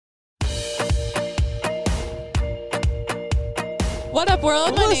What up,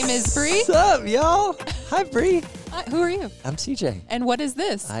 world? My name is Brie. What's up, y'all? Hi, Brie. Who are you? I'm CJ. And what is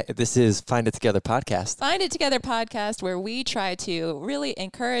this? This is Find It Together podcast. Find It Together podcast, where we try to really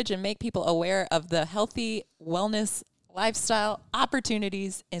encourage and make people aware of the healthy wellness lifestyle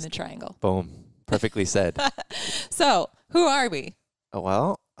opportunities in the triangle. Boom. Perfectly said. So, who are we?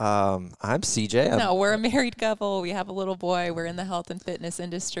 Well, I'm CJ. No, we're a married couple. We have a little boy. We're in the health and fitness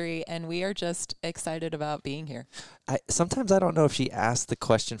industry, and we are just excited about being here. Sometimes I don't know if she asked the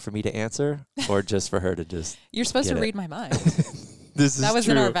question for me to answer or just for her to just You're supposed to get it. read my mind. That was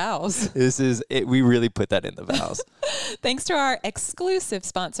true. in our vows. This is it. We really put that in the vows. Thanks to our exclusive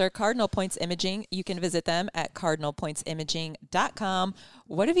sponsor, Cardinal Points Imaging. You can visit them at cardinalpointsimaging.com.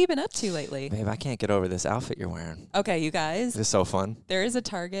 What have you been up to lately? Babe, I can't get over this outfit you're wearing. Okay, you guys. It's so fun. There is a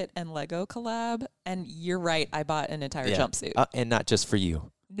Target and Lego collab, and you're right. I bought an entire jumpsuit. And not just for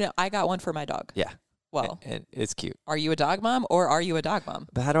you. No, I got one for my dog. Yeah. Well, and it's cute. Are you a dog mom or are you a dog mom?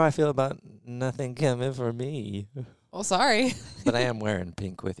 But how do I feel about nothing coming for me? Well, sorry. But I am wearing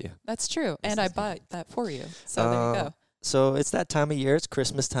pink with you. That's true. And I bought that for you. So there you go. So it's that time of year. It's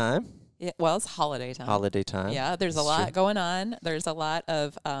Christmas time. Yeah, well, it's holiday time. Holiday time. Yeah, there's a lot going on. There's a lot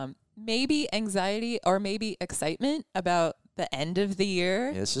of maybe anxiety or maybe excitement about the end of the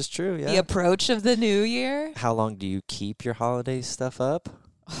year. This is true, yeah. The approach of the new year. How long do you keep your holiday stuff up?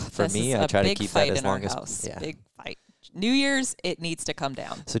 For me, I try to keep that as long as yeah. Big fight. New Year's, it needs to come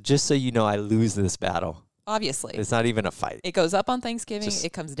down. So just so you know, I lose this battle. Obviously. It's not even a fight. It goes up on Thanksgiving.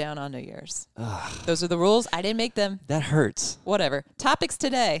 It comes down on New Year's. Those are the rules. I didn't make them. That hurts. Whatever. Topics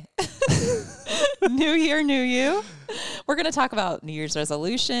today. New year, new you. We're going to talk about New Year's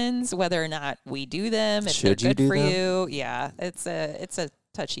resolutions, whether or not we do them, if they're good for you. Yeah, it's a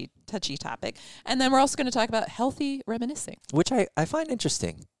touchy topic. And then we're also going to talk about healthy reminiscing. Which I find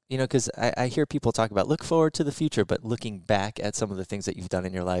interesting, because I hear people talk about look forward to the future, but looking back at some of the things that you've done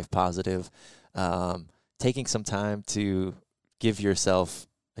in your life, positive, taking some time to give yourself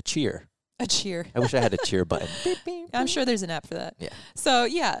a cheer. A cheer. I wish I had a cheer button. I'm sure there's an app for that. Yeah. So,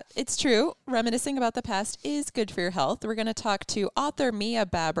 yeah, it's true. Reminiscing about the past is good for your health. We're going to talk to author Mia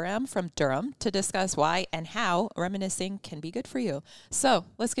Brabham from Durham to discuss why and how reminiscing can be good for you. So,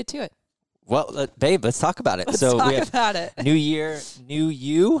 let's get to it. Well, babe, let's talk about it. Let's talk about it. New year, new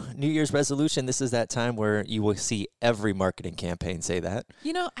you, New Year's resolution. This is that time where you will see every marketing campaign say that.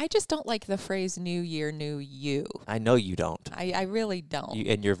 I just don't like the phrase new year, new you. I know you don't. I really don't.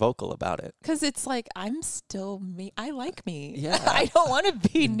 And you're vocal about it. Because it's like, I'm still me. I like me. Yeah. I don't want to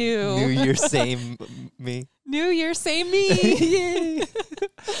be new. New year, same me. New year, same me. Yay.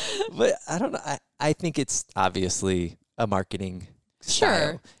 But I don't know. I think it's obviously a marketing style.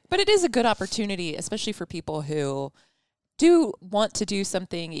 Sure. But it is a good opportunity, especially for people who do want to do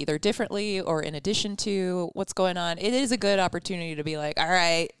something either differently or in addition to what's going on. It is a good opportunity to be like, all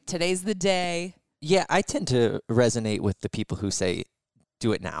right, today's the day. Yeah, I tend to resonate with the people who say,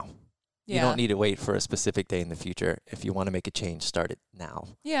 do it now. Yeah. You don't need to wait for a specific day in the future. If you want to make a change, start it now.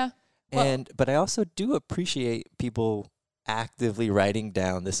 Yeah. But I also do appreciate people actively writing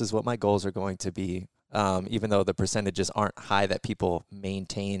down, this is what my goals are going to be. Even though the percentages aren't high that people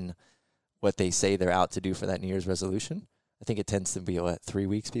maintain what they say they're out to do for that New Year's resolution. I think it tends to be, 3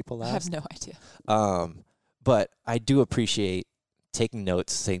 weeks people last? I have no idea. But I do appreciate taking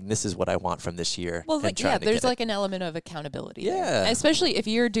notes, saying this is what I want from this year. Well, there's an element of accountability. Yeah. There. Especially if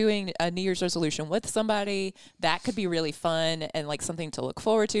you're doing a New Year's resolution with somebody, that could be really fun and like something to look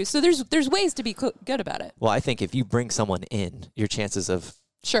forward to. So there's ways to be good about it. Well, I think if you bring someone in, your chances of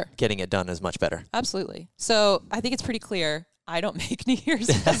getting it done is much better. Absolutely. So I think it's pretty clear I don't make New Year's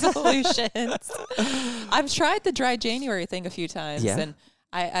resolutions. I've tried the dry January thing a few times, and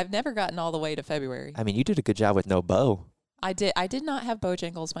I've never gotten all the way to February. I mean, you did a good job with no bow. I did not have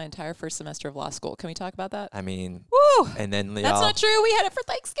Bojangles my entire first semester of law school. Can we talk about that? I mean, woo! And then that's not true. We had it for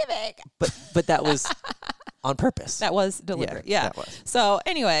Thanksgiving. But that was on purpose. That was deliberate. Yeah. That was. So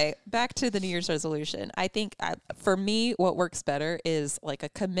anyway, back to the New Year's resolution. I think for me, what works better is like a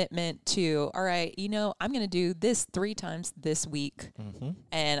commitment to, all right, I'm going to do this 3 times this week,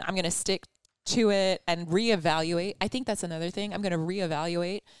 and I'm going to stick to it and reevaluate. I think that's another thing. I'm going to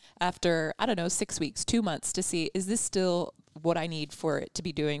reevaluate after, 6 weeks, 2 months to see, is this still what I need for it to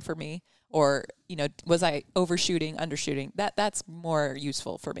be doing for me? Or, was I overshooting, undershooting? That's more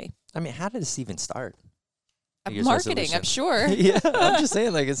useful for me. I mean, how did this even start? Marketing, I'm sure. Yeah, I'm just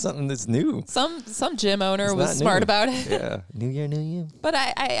saying, like, it's something that's new. Some gym owner was smart about it. Yeah, new year, new you. But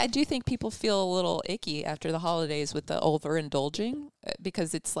I do think people feel a little icky after the holidays with the overindulging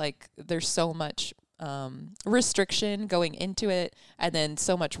because it's like there's so much restriction going into it, and then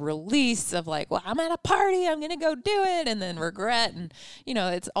so much release of like, well, I'm at a party, I'm going to go do it, and then regret. And,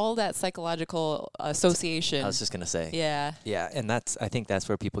 it's all that psychological association. I was just going to say. Yeah. Yeah. And I think that's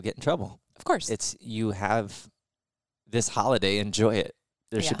where people get in trouble. Of course. It's you have this holiday, enjoy it.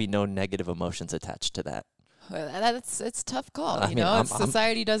 There should be no negative emotions attached to that. It's a tough call.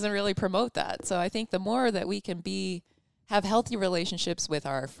 Society doesn't really promote that. So I think the more that we can have healthy relationships with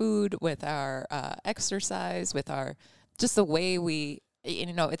our food, with our exercise, with just the way we,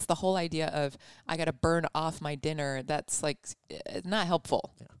 it's the whole idea of I got to burn off my dinner. That's like not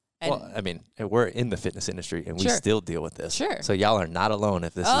helpful. Yeah. Well, I mean, we're in the fitness industry and we still deal with this. Sure. So y'all are not alone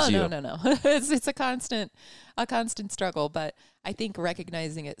if this is you. No. It's a constant struggle, but I think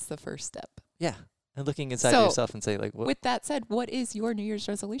recognizing it's the first step. Yeah. And looking inside yourself and say, like, what? With that said, what is your New Year's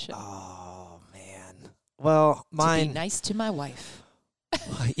resolution? Oh, man. Well, mine. To be nice to my wife.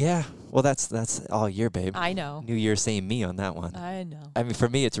 Yeah. Well, that's all year, babe. I know. New Year, same me on that one. I know. I mean, for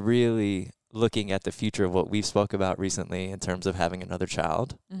me, it's really looking at the future of what we've spoke about recently in terms of having another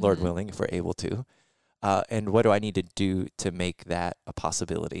child, Lord willing, if we're able to. And what do I need to do to make that a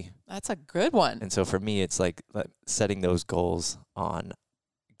possibility? That's a good one. And so for me, it's like setting those goals on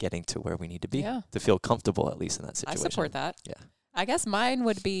getting to where we need to be to feel comfortable, at least in that situation. I support that. Yeah. I guess mine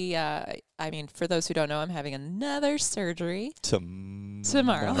would be, for those who don't know, I'm having another surgery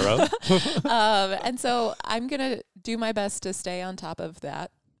tomorrow. And so I'm going to do my best to stay on top of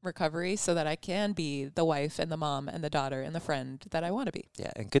that recovery so that I can be the wife and the mom and the daughter and the friend that I want to be.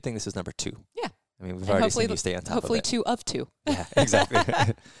 Yeah, and good thing this is number 2. Yeah. I mean, we've already seen you stay on top of it. Hopefully 2 of 2. Yeah,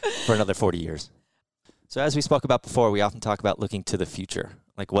 exactly. For another 40 years. So as we spoke about before, we often talk about looking to the future,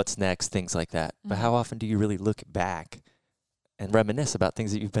 like what's next, things like that. But how often do you really look back and reminisce about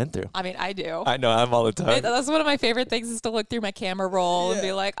things that you've been through? I mean, I do. I know, I'm all the time. That's one of my favorite things is to look through my camera roll and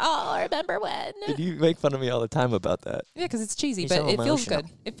be like, oh, I remember when. And you make fun of me all the time about that. Yeah, because it's cheesy, but it feels good.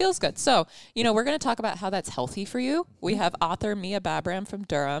 It feels good. So, we're going to talk about how that's healthy for you. We have author Mia Brabham from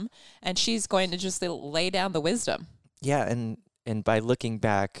Durham, and she's going to just lay down the wisdom. Yeah, and by looking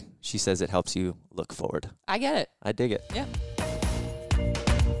back, she says it helps you look forward. I get it. I dig it. Yeah.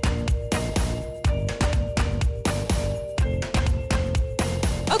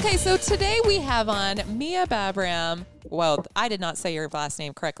 Okay, so today we have on Mia Brabham. Well, I did not say your last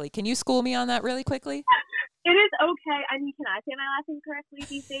name correctly. Can you school me on that really quickly? It is okay. I mean, can I say my last name correctly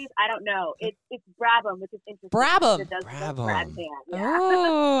these days? I don't know. It's Brabham, which is interesting. Brabham. Brabham. Yeah.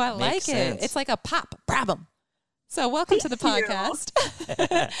 Oh, I like it. Sense. It's like a pop. Brabham. So welcome to the podcast.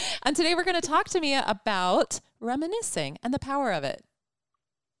 And today we're going to talk to Mia about reminiscing and the power of it.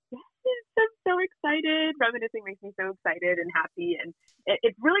 I'm so excited. Reminiscing makes me so excited and happy, and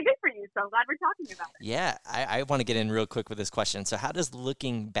it's really good for you, so I'm glad we're talking about it. Yeah, I want to get in real quick with this question. So how does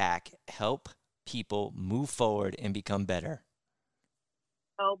looking back help people move forward and become better?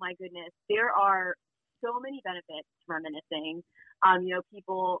 Oh, my goodness. There are so many benefits to reminiscing.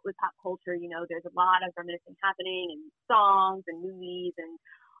 People with pop culture, there's a lot of reminiscing happening in songs and movies and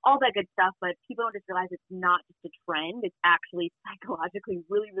all that good stuff, but people don't just realize it's not just a trend. It's actually psychologically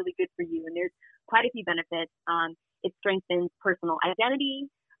really, really good for you. And there's quite a few benefits. It strengthens personal identity.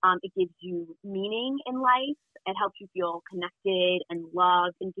 It gives you meaning in life. It helps you feel connected and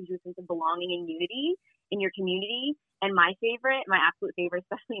loved and gives you a sense of belonging and unity in your community. And my absolute favorite,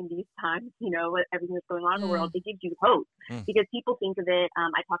 especially in these times, with everything that's going on in the world, it gives you hope because people think of it.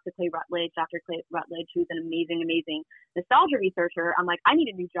 I talked to Dr. Clay Rutledge, who's an amazing, amazing nostalgia researcher. I'm like, I need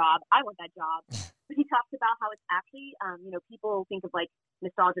a new job. I want that job. But he talks about how it's actually, people think of like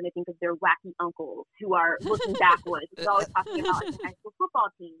nostalgia and they think of their wacky uncles who are looking backwards. It's always talking about like the high school football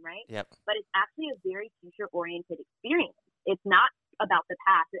team, right? Yep. But it's actually a very future-oriented experience. It's not about the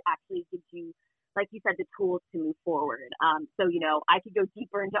past. It actually gives you, like you said, the tools to move forward. So, I could go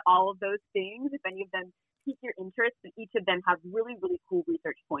deeper into all of those things if any of them pique your interest, but each of them have really, really cool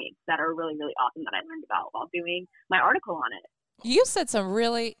research points that are really, really awesome that I learned about while doing my article on it. You said some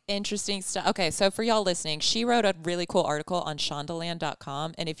really interesting stuff. Okay, so for y'all listening, she wrote a really cool article on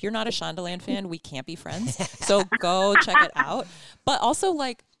Shondaland.com. And if you're not a Shondaland fan, we can't be friends. So go check it out. But also,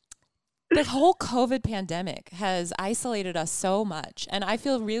 like, the whole COVID pandemic has isolated us so much. And I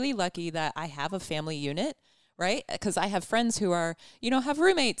feel really lucky that I have a family unit, right? Because I have friends who are, have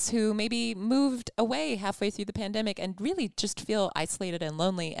roommates who maybe moved away halfway through the pandemic and really just feel isolated and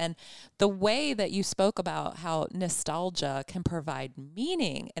lonely. And the way that you spoke about how nostalgia can provide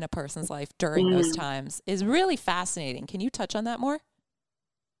meaning in a person's life during those times is really fascinating. Can you touch on that more?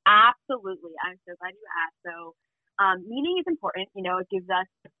 Absolutely. I'm so glad you asked. So, meaning is important. It gives us,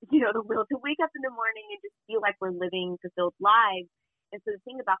 the will to wake up in the morning and just feel like we're living fulfilled lives. And so the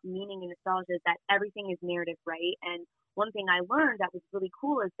thing about meaning and nostalgia is that everything is narrative, right? And one thing I learned that was really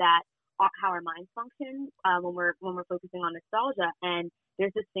cool is that how our minds function when we're focusing on nostalgia. And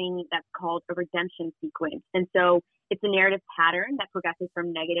there's this thing that's called a redemption sequence. And so it's a narrative pattern that progresses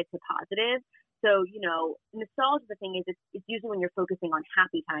from negative to positive. So, nostalgia, the thing is, it's usually when you're focusing on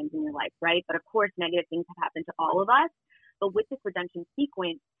happy times in your life, right? But of course, negative things have happened to all of us. But with this redemption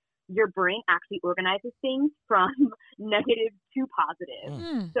sequence, your brain actually organizes things from negative to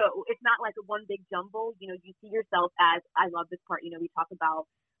positive. So it's not like a one big jumble. You see yourself as, I love this part, we talk about,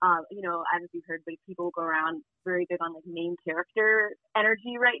 I don't know if you've heard, but people go around very big on like main character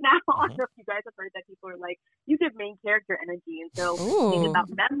energy right now. I don't know if you guys have heard that people are like, you give main character energy. And so the thing about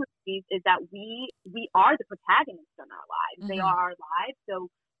memories is that we are the protagonists in our lives. They are our lives.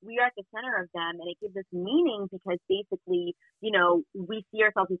 So we are at the center of them, and it gives us meaning because basically, we see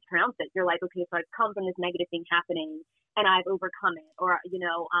ourselves as triumphant. You're like, okay, so I've come from this negative thing happening and I've overcome it, or,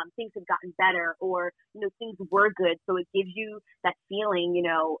 things have gotten better, or, things were good. So it gives you that feeling,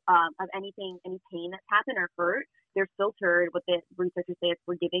 of any pain that's happened or hurt. They're filtered, what the researchers say is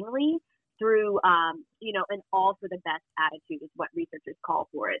forgivingly, through, and all for the best attitude is what researchers call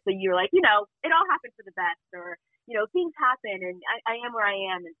for it. So you're like, it all happened for the best, or, things happen and I am where I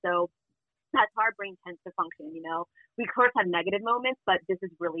am. And so that's how our brain tends to function. We of course have negative moments, but this is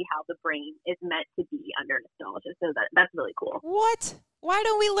really how the brain is meant to be under nostalgia. So that's really cool. What? Why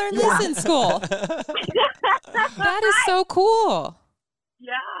don't we learn this in school? That is so cool.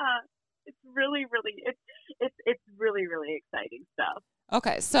 Yeah. It's really, really, it's really, really exciting stuff.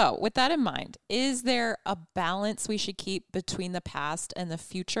 Okay, so with that in mind, is there a balance we should keep between the past and the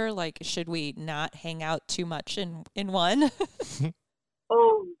future? Like, should we not hang out too much in one?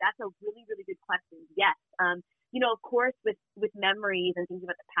 Oh, that's a really, really good question. Yes. Of course, with memories and thinking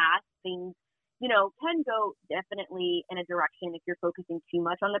about the past, things, can go definitely in a direction if you're focusing too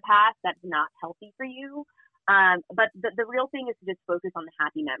much on the past. That's not healthy for you. But the real thing is to just focus on the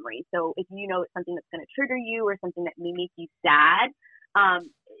happy memory. So if it's something that's going to trigger you or something that may make you sad,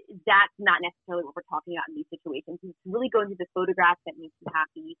 that's not necessarily what we're talking about in these situations. It's really going to the photographs that make you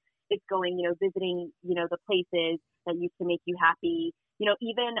happy. It's going, visiting, the places that used to make you happy.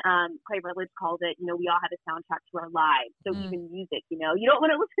 Even Clay Routledge calls it, we all have a soundtrack to our lives. So even music, you don't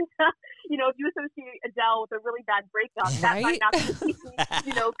want to listen to, if you associate Adele with a really bad breakup, that might not be,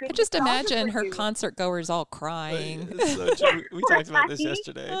 good. I just imagine her concert goers all crying. So true. We talked about this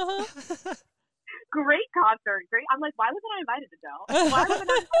yesterday. Great concert. Great. I'm like, why wasn't I invited, Adele? Why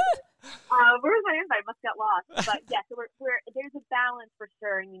wasn't I invited? Where was my invite? Must get lost. But yeah, so we're there's a balance for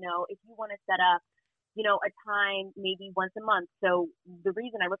sure. And, if you want to set up, a time maybe once a month. So the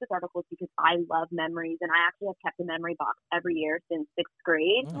reason I wrote this article is because I love memories, and I actually have kept a memory box every year since 6th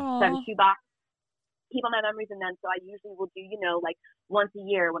grade. So I'm shoebox. Keep all my memories in them. So I usually will do, like once a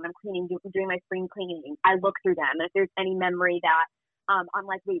year when I'm cleaning, doing my spring cleaning, I look through them. And if there's any memory that I'm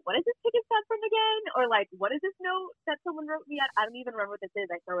like, wait, what is this ticket stub from again? Or like, what is this note that someone wrote me? I don't even remember what this is.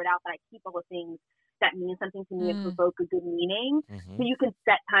 I throw it out, but I keep all the things that mean something to me and provoke a good meaning. So you can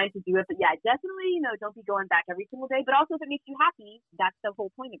set time to do it. But yeah, definitely, don't be going back every single day. But also if it makes you happy, that's the whole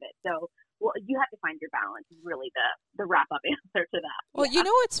point of it. So you have to find your balance is really the wrap up answer to that. Well,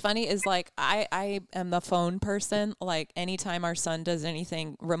 what's funny is like I am a phone person. Like anytime our son does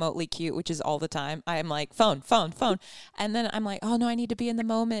anything remotely cute, which is all the time, I'm like phone. And then I'm like, oh no, I need to be in the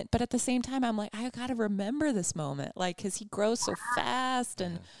moment. But at the same time, I'm like, I got to remember this moment. Like, cause he grows so fast.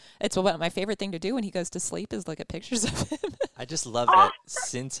 And it's my favorite thing to do when he goes to sleep is look at pictures of him. I just love that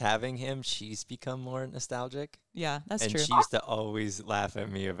since having him, she's become more nostalgic. Yeah, that's true. And she used to always laugh at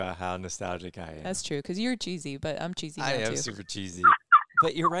me about how nostalgic I am. That's true, because you're cheesy, but I'm cheesy now I am too. super cheesy.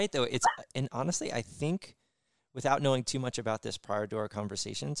 But you're right, though. And honestly, I think without knowing too much about this prior to our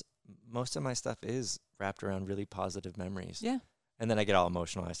conversations, most of my stuff is wrapped around really positive memories. Yeah. And then I get all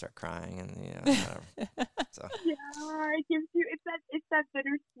emotional. I start crying, and whatever. So. Yeah, it gives you it's that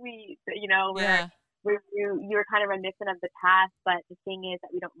bittersweet, where you're kind of reminiscent of the past, but the thing is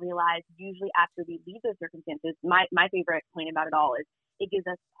that we don't realize usually after we leave those circumstances, my favorite point about it all is it gives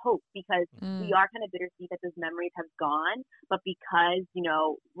us hope because we are kind of bittersweet that those memories have gone, but because,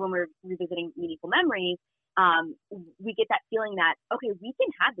 when we're revisiting meaningful memories, we get that feeling that, okay, we can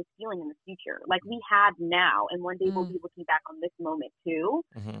have this feeling in the future, like we have now, and one day we'll be looking back on this moment too.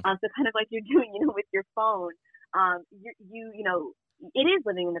 So kind of like you're doing, with your phone, it is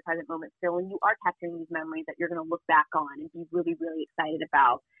living in the present moment still, and you are capturing these memories that you're going to look back on and be really, really excited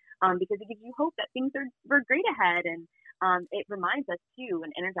about, because it gives you hope that things are great ahead, and it reminds us too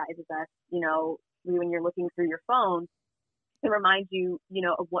and energizes us, when you're looking through your phone, it reminds you,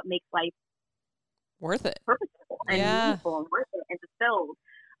 of what makes life Worth it. purposeful and meaningful and worth it and fulfilled.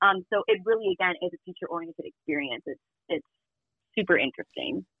 So it really, again, is a future-oriented experience. It's super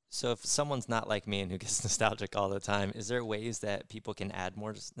interesting. So if someone's not like me and who gets nostalgic all the time, is there ways that people can add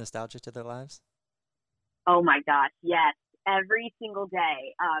more nostalgia to their lives? Oh my gosh, yes. Every single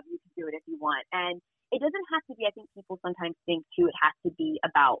day, you can do it if you want. And it doesn't have to be, I think people sometimes think too, it has to be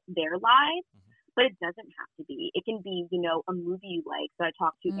about their lives, but it doesn't have to be. It can be, you know, a movie you like. So I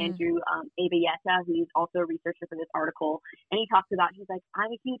talked to Andrew Abayeta, who's also a researcher for this article, and he talks about, he's like,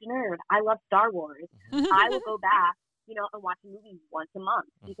 I'm a huge nerd. I love Star Wars. I will go back, you know, and watch a movie once a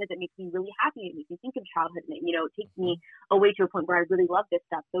month because it makes me really happy. It makes me think of childhood, and you know, it takes me away to a point where I really love this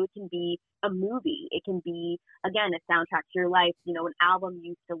stuff. So it can be a movie. It can be, again, a soundtrack to your life. You know, an album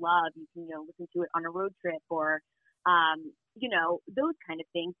you used to love. You can, you know, listen to it on a road trip or, you know, those kind of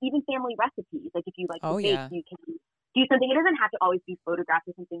things. Even family recipes. Like if you like to bake, you can do something. It doesn't have to always be photographed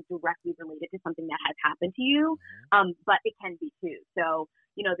or something directly related to something that has happened to you, but it can be too. So,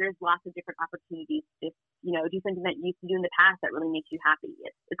 you know, there's lots of different opportunities to, you know, do something that you used to do in the past that really makes you happy.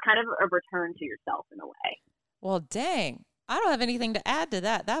 It's kind of a return to yourself in a way. Well, dang. I don't have anything to add to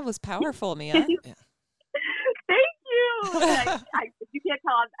that. That was powerful, Mia. Thank you. You can't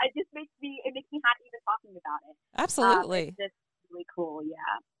tell. It just makes me happy even talking about it. Absolutely. It's just really cool. Yeah.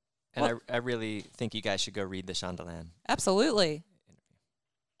 And I really think you guys should go read the Shondaland. Absolutely.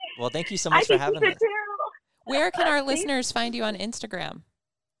 Well, thank you so much for having us. Where can our listeners find you on Instagram?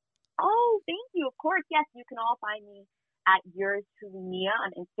 Oh, thank you. Of course. Yes, you can all find me at yours truly Mia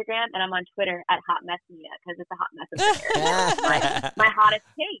on Instagram, and I'm on Twitter at Hot Mess Mia because it's a hot mess over there. my hottest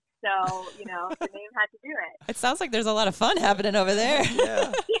take. So, you know, the name had to do it. It sounds like there's a lot of fun happening over there.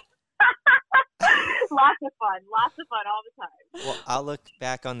 Yeah. Lots of fun all the time. Well, I'll look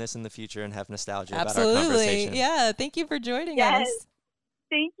back on this in the future and have nostalgia about our Absolutely. conversation. Yeah. Thank you for joining us.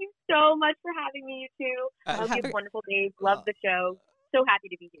 Thank you so much for having me, you two. I hope you have wonderful days. Love the show. So happy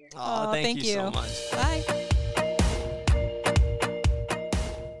to be here. Oh, thank you so much. Bye.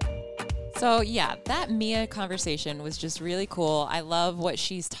 So yeah, that Mia conversation was just really cool. I love what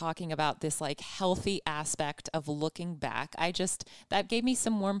she's talking about, this like healthy aspect of looking back. That gave me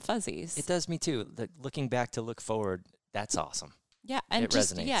some warm fuzzies. It does me too. Looking back to look forward, that's awesome. Yeah, and it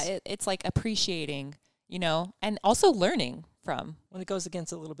just resonates. it's like appreciating, you know, and also learning from. When it goes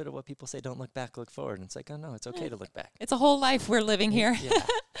against a little bit of what people say, don't look back, look forward. And it's like, oh no, it's okay to look back. It's a whole life we're living here. Yeah.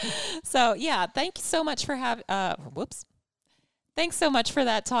 So yeah, thank you so much for Thanks so much for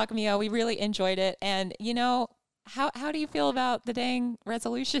that talk, Mia. We really enjoyed it. And, you know, how do you feel about the dang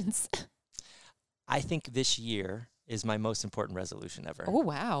resolutions? I think this year is my most important resolution ever. Oh,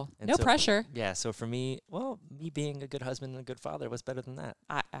 wow. And no pressure. Yeah. So for me, me being a good husband and a good father, what's better than that?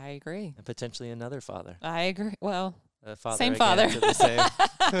 I agree. And potentially another father. I agree. Well, father same again, father.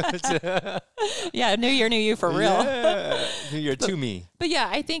 Yeah, new year, new you for real. Yeah. New year to me. But yeah,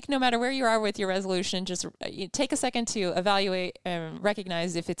 I think no matter where you are with your resolution, just take a second to evaluate and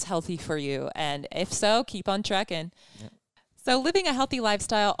recognize if it's healthy for you. And if so, keep on trekking. Yep. So living a healthy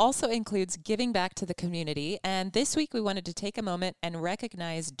lifestyle also includes giving back to the community. And this week we wanted to take a moment and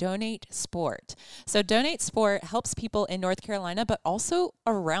recognize Donate Sport. So Donate Sport helps people in North Carolina, but also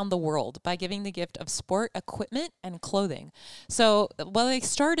around the world by giving the gift of sport equipment and clothing. So while they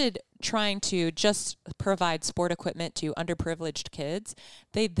started trying to just provide sport equipment to underprivileged kids,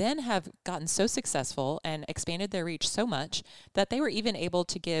 they then have gotten so successful and expanded their reach so much that they were even able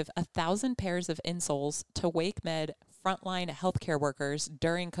to give 1,000 pairs of insoles to WakeMed frontline healthcare workers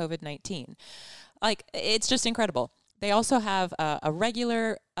during COVID-19. Like, it's just incredible. They also have a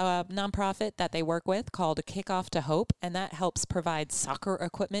regular nonprofit that they work with called Kickoff to Hope, and that helps provide soccer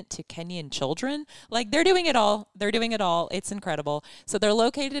equipment to Kenyan children. Like, they're doing it all. They're doing it all. It's incredible. So they're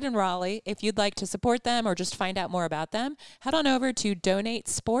located in Raleigh. If you'd like to support them or just find out more about them, head on over to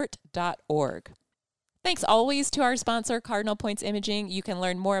donatesport.org. Thanks always to our sponsor, Cardinal Points Imaging. You can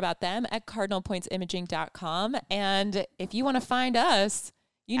learn more about them at cardinalpointsimaging.com. And if you want to find us,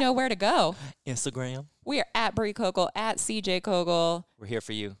 you know where to go. Instagram. We are at Brie Kogel, at CJ Kogel. We're here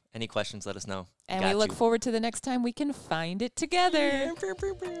for you. Any questions, let us know. And we look forward to the next time we can find it together.